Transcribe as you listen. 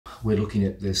we're looking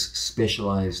at this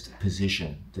specialized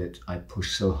position that I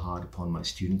push so hard upon my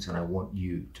students, and I want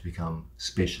you to become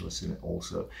specialists in it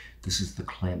also. This is the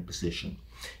clamp position.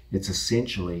 It's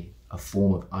essentially a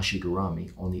form of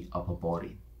ashigarami on the upper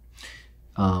body.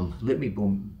 Let me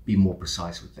be more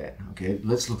precise with that. Okay,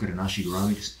 let's look at an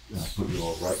ashigarami. Just put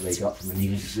your right leg up from a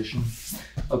kneeling position.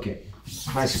 Okay,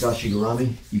 classic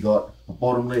ashigarami. You got a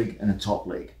bottom leg and a top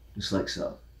leg, just like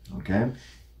so. Okay,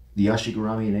 the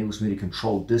ashigarami enables me to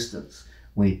control distance.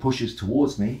 When he pushes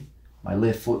towards me, my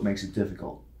left foot makes it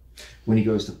difficult. When he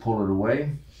goes to pull it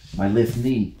away, my left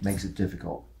knee makes it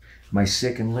difficult. My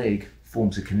second leg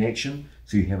forms a connection,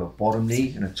 so you have a bottom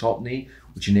knee and a top knee,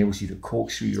 which enables you to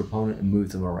corkscrew your opponent and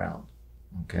move them around.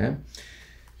 Okay.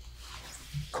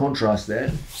 Contrast that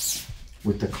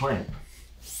with the clamp,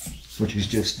 which is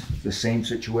just the same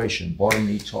situation, bottom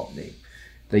knee, top knee.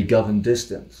 They govern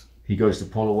distance. He goes to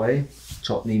pull away,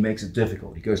 top knee makes it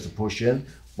difficult. He goes to push in,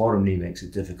 bottom knee makes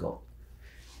it difficult.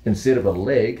 Instead of a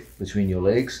leg between your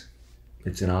legs,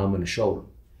 it's an arm and a shoulder.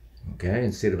 Okay.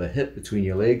 Instead of a hip between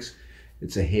your legs,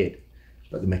 it's a head.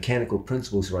 But the mechanical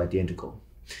principles are identical.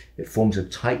 It forms a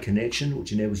tight connection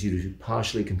which enables you to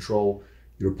partially control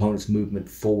your opponent's movement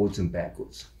forwards and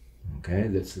backwards. Okay,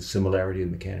 that's the similarity,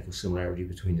 the mechanical similarity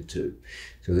between the two.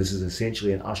 So this is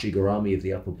essentially an ashigarami of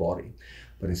the upper body.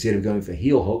 But instead of going for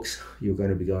heel hooks, you're going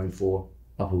to be going for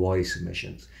upper body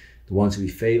submissions. The ones we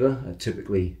favor are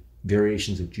typically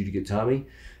variations of Jiu Jitsu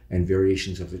and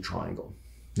variations of the triangle.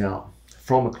 Now,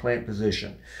 from a clamp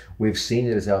position, we've seen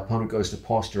that as our opponent goes to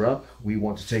posture up, we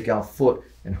want to take our foot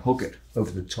and hook it over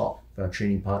the top of our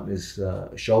training partner's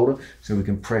shoulder so we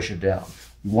can pressure down.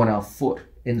 We want our foot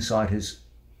inside his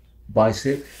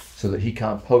bicep so that he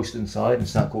can't post inside and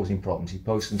start causing problems. He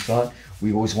posts inside,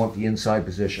 we always want the inside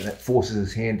position. That forces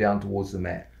his hand down towards the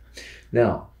mat.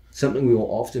 Now, something we will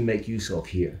often make use of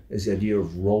here is the idea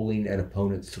of rolling an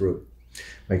opponent through.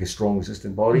 Make a strong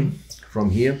resistant body. From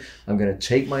here, I'm going to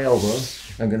take my elbow,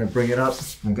 I'm going to bring it up,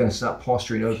 I'm going to start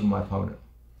posturing over my opponent.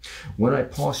 When I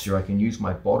posture, I can use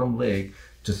my bottom leg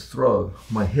to throw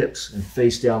my hips and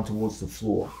face down towards the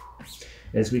floor.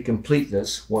 As we complete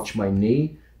this, watch my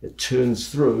knee, it turns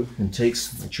through and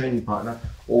takes my training partner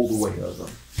all the way over.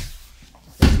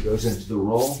 As he goes into the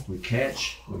roll, we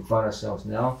catch, we find ourselves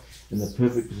now in the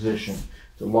perfect position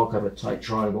to lock up a tight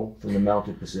triangle from the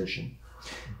mounted position.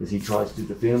 As he tries to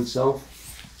defend himself,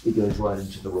 he goes right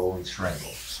into the rolling strangle.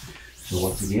 So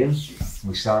once again,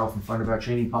 we start off in front of our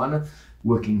training partner,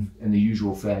 working in the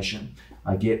usual fashion.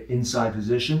 I get inside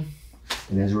position,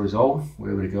 and as a result,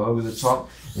 we're able to go over the top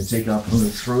and take our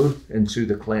opponent through into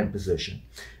the clamp position.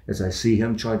 As I see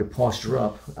him trying to posture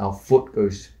up, our foot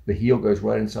goes, the heel goes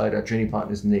right inside our training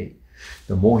partner's knee.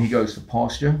 The more he goes to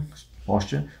posture,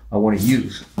 I want to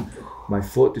use my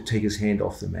foot to take his hand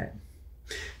off the mat.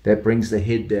 That brings the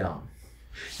head down.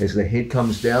 As the head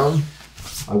comes down,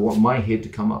 I want my head to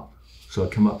come up. So I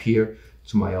come up here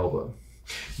to my elbow.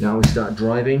 Now we start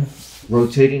driving,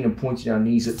 rotating and pointing our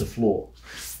knees at the floor.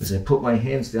 As I put my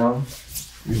hands down,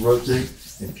 we rotate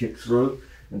and kick through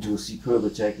into a superb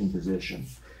attacking position.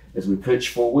 As we pitch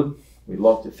forward, we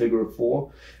lock the figure of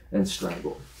four and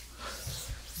strangle.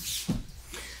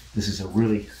 This is a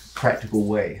really practical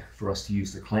way for us to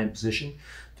use the clamp position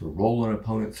to roll an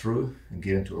opponent through and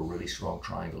get into a really strong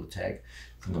triangle attack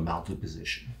from the mounted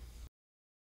position.